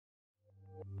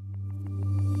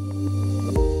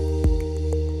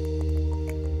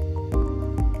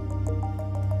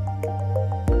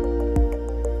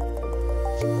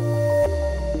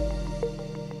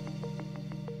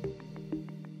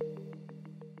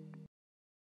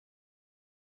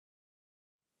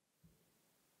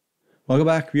Welcome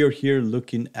back. We are here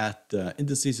looking at the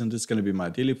indices, and this is going to be my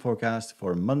daily forecast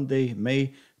for Monday,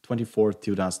 May 24th,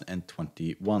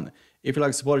 2021. If you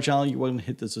like to support the channel, you want to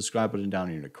hit the subscribe button down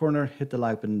in the corner, hit the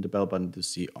like button, the bell button to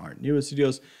see our newest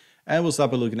videos, and we'll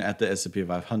start by looking at the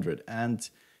S&P500. And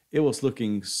it was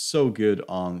looking so good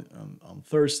on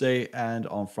Thursday, and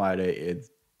on Friday it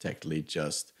technically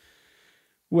just,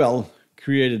 well,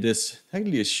 created this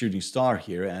technically a shooting star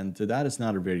here, and that is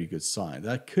not a very good sign.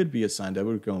 That could be a sign that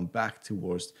we're going back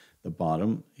towards the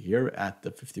bottom here at the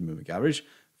 50 moving average.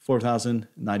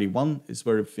 4,091 is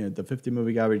where the 50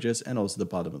 moving average is, and also the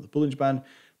bottom of the Bollinger Band.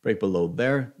 Break below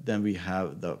there, then we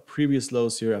have the previous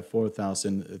lows here at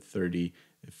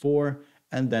 4,034,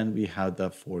 and then we have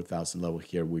the 4,000 level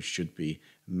here, which should be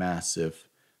massive.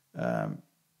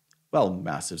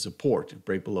 Massive support.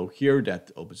 Break below here,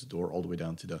 that opens the door all the way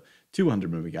down to the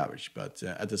 200 moving average. But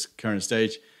at this current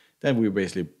stage, then we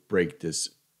basically break this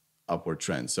upward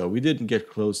trend. So we didn't get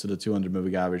close to the 200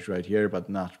 moving average right here, but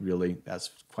not really.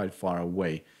 That's quite far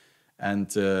away. And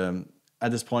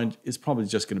at this point, it's probably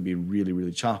just going to be really,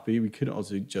 really choppy. We could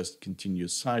also just continue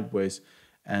sideways.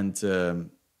 And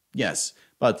yes,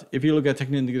 but if you look at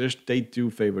technical indicators, they do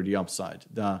favor the upside.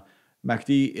 The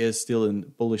MACD is still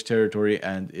in bullish territory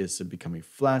and is becoming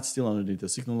flat, still underneath the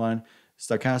signal line.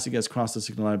 Stochastic has crossed the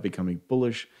signal line, becoming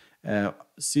bullish.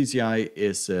 CCI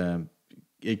is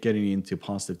getting into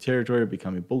positive territory,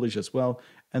 becoming bullish as well.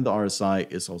 And the RSI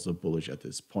is also bullish at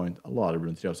this point. A lot of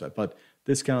room to the upside. But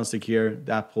this candlestick here,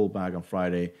 that pullback on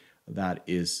Friday, that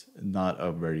is not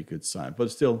a very good sign.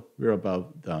 But still, we're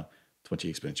above the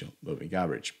 20 exponential moving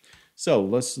average. So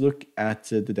let's look at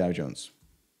the Dow Jones.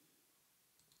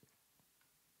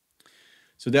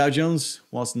 So Dow Jones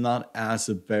was not as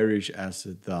bearish as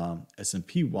the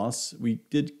S&P was. We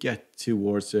did get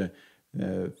towards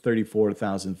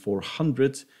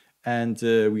 34,400, and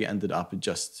we ended up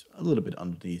just a little bit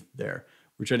underneath there.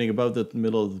 We're trading above the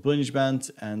middle of the Bollinger Band,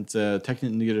 and technical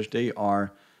indicators, they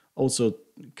are also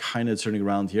kind of turning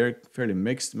around here, fairly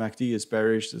mixed. MACD is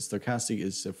bearish, the stochastic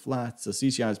is flat, the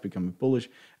CCI is becoming bullish,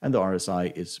 and the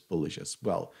RSI is bullish as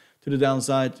well. To the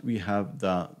downside, we have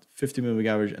the 50 moving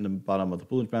average and the bottom of the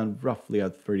Bollinger Band roughly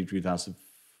at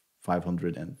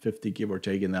 33,550, give or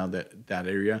take, in now that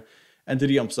area. And to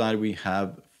the upside, we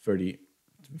have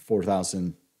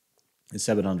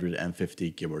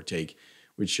 34,750, give or take,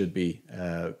 which should be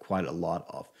quite a lot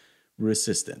of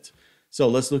resistance. So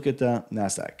let's look at the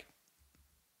Nasdaq.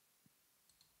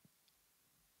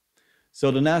 So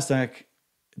the Nasdaq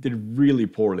did really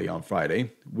poorly on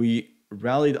Friday. We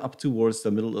rallied up towards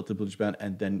the middle of the Bollinger Band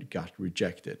and then got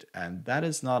rejected, and that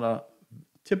is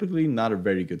typically not a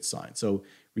very good sign. So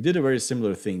we did a very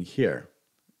similar thing here,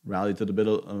 rallied to the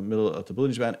middle of the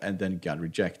Bollinger Band and then got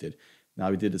rejected. Now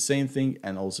we did the same thing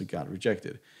and also got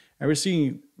rejected, and we're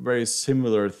seeing very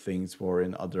similar things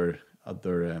in other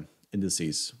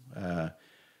indices.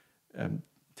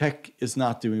 Tech is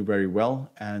not doing very well,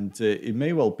 and it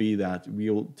may well be that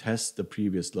we'll test the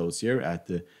previous lows here at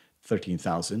the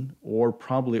 13,000, or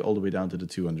probably all the way down to the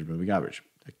 200 moving average.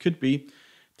 That could be.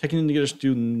 Technical indicators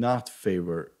do not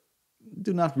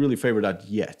really favor that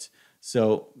yet.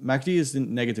 So MACD is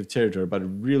in negative territory, but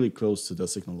really close to the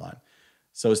signal line.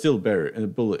 So it's still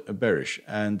bearish,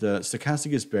 and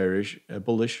stochastic is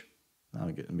bullish. Now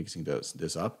I'm mixing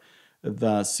this up.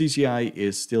 The CCI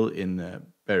is still in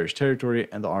bearish territory,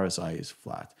 and the RSI is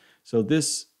flat. So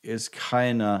this is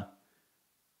kind of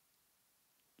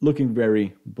looking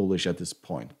very bullish at this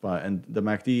point, and the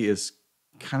MACD is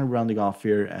kind of rounding off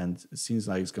here, and it seems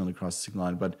like it's going to cross the signal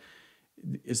line, but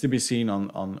it's to be seen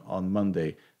on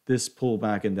Monday. This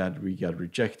pullback and that we got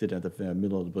rejected at the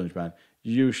middle of the Bollinger Band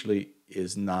usually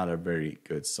is not a very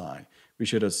good sign. We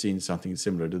should have seen something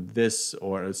similar to this,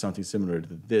 or something similar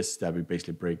to this, that we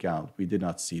basically break out. We did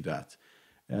not see that.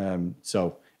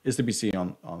 So it's to be seen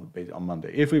on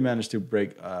Monday. If we manage to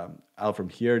break out from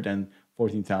here, then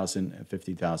 14,000 and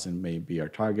 15,000 may be our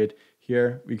target.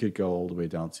 Here we could go all the way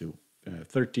down to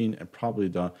 13, and probably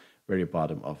the very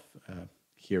bottom of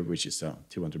here, which is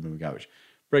 200 moving average.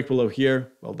 Break below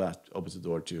here, well, that opens the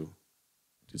door to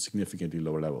significantly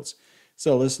lower levels.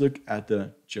 So let's look at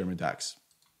the German DAX.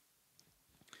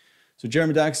 So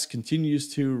German DAX continues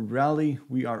to rally.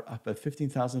 We are up at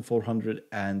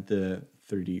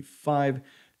 15,435.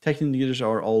 Technical indicators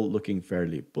are all looking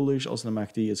fairly bullish. Also, the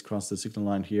MACD has crossed the signal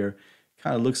line here.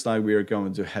 Kind of looks like we are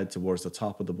going to head towards the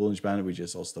top of the Bollinger Band, which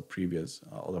is also the previous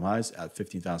all-time highs at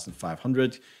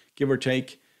 15,500, give or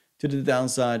take. To the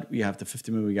downside, we have the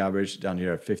 50 moving average down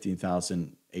here at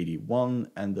 15,081,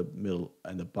 and the middle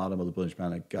and the bottom of the Bollinger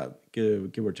Band got,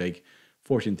 give or take,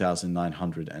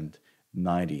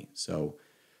 14,990. So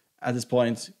at this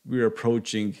point, we're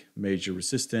approaching major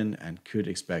resistance and could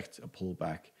expect a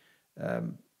pullback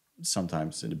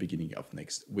sometimes in the beginning of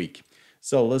next week.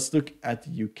 So let's look at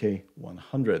the UK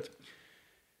 100.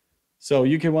 So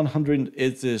UK 100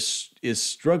 is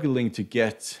struggling to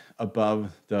get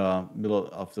above the middle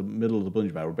of the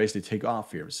Bollinger Band, or basically take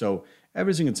off here. So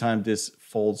every single time this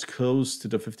falls close to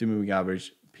the 50 moving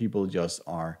average, people just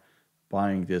are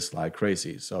buying this like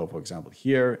crazy. So for example,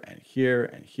 here and here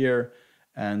and here.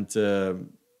 And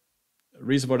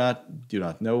reason for that, do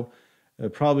not know.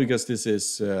 Probably because this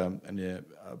is an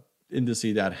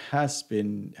indice that has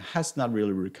not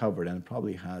really recovered and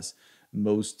probably has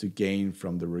most to gain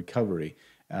from the recovery,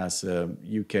 as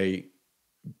UK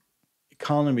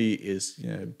economy is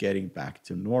getting back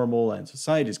to normal and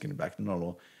society is getting back to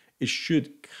normal. It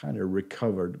should kind of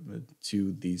recover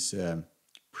to these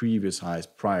previous highs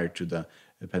prior to the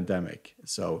pandemic.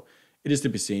 So it is to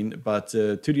be seen, but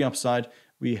to the upside,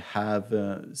 we have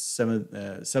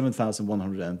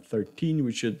 7,113,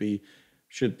 which should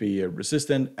be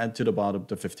resistant, and to the bottom,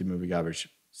 the 50 moving average,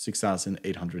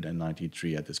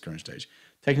 6,893 at this current stage.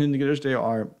 Technical indicators, they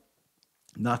are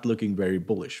not looking very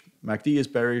bullish. MACD is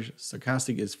bearish,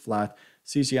 stochastic is flat,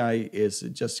 CCI is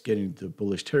just getting to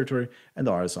bullish territory, and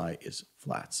the RSI is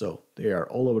flat. So they are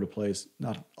all over the place,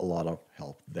 not a lot of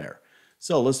help there.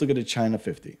 So let's look at the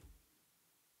China50.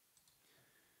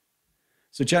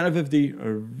 So China50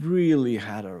 really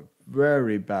had a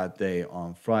very bad day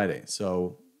on Friday.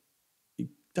 So it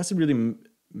doesn't really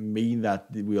mean that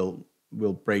we'll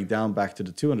break down back to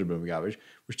the 200 moving average.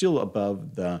 We're still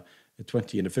above the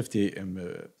 20 and the 50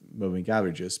 moving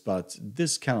averages, but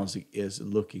this candlestick is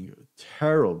looking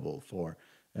terrible for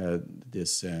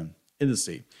this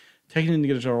indice. Technical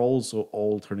indicators are also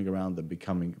all turning around and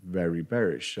becoming very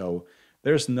bearish. So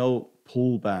there's no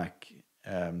pullback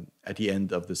at the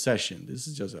end of the session. This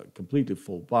is just a completely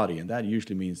full body, and that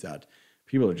usually means that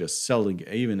people are just selling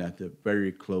even at the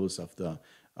very close of the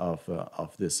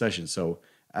of this session. So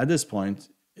at this point,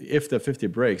 if the 50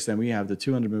 breaks, then we have the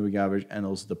 200 moving average and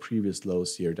also the previous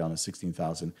lows here down at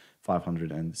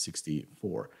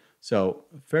 16,564. So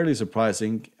fairly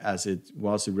surprising, as it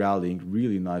was rallying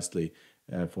really nicely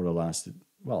for the last,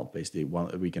 well, basically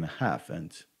a week and a half.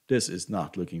 And this is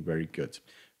not looking very good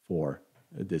for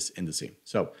this indice.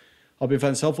 So hope you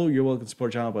find this helpful. You're welcome to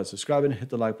support the channel by subscribing, hit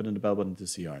the like button and the bell button to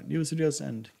see our newest videos,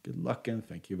 and good luck and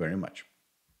thank you very much.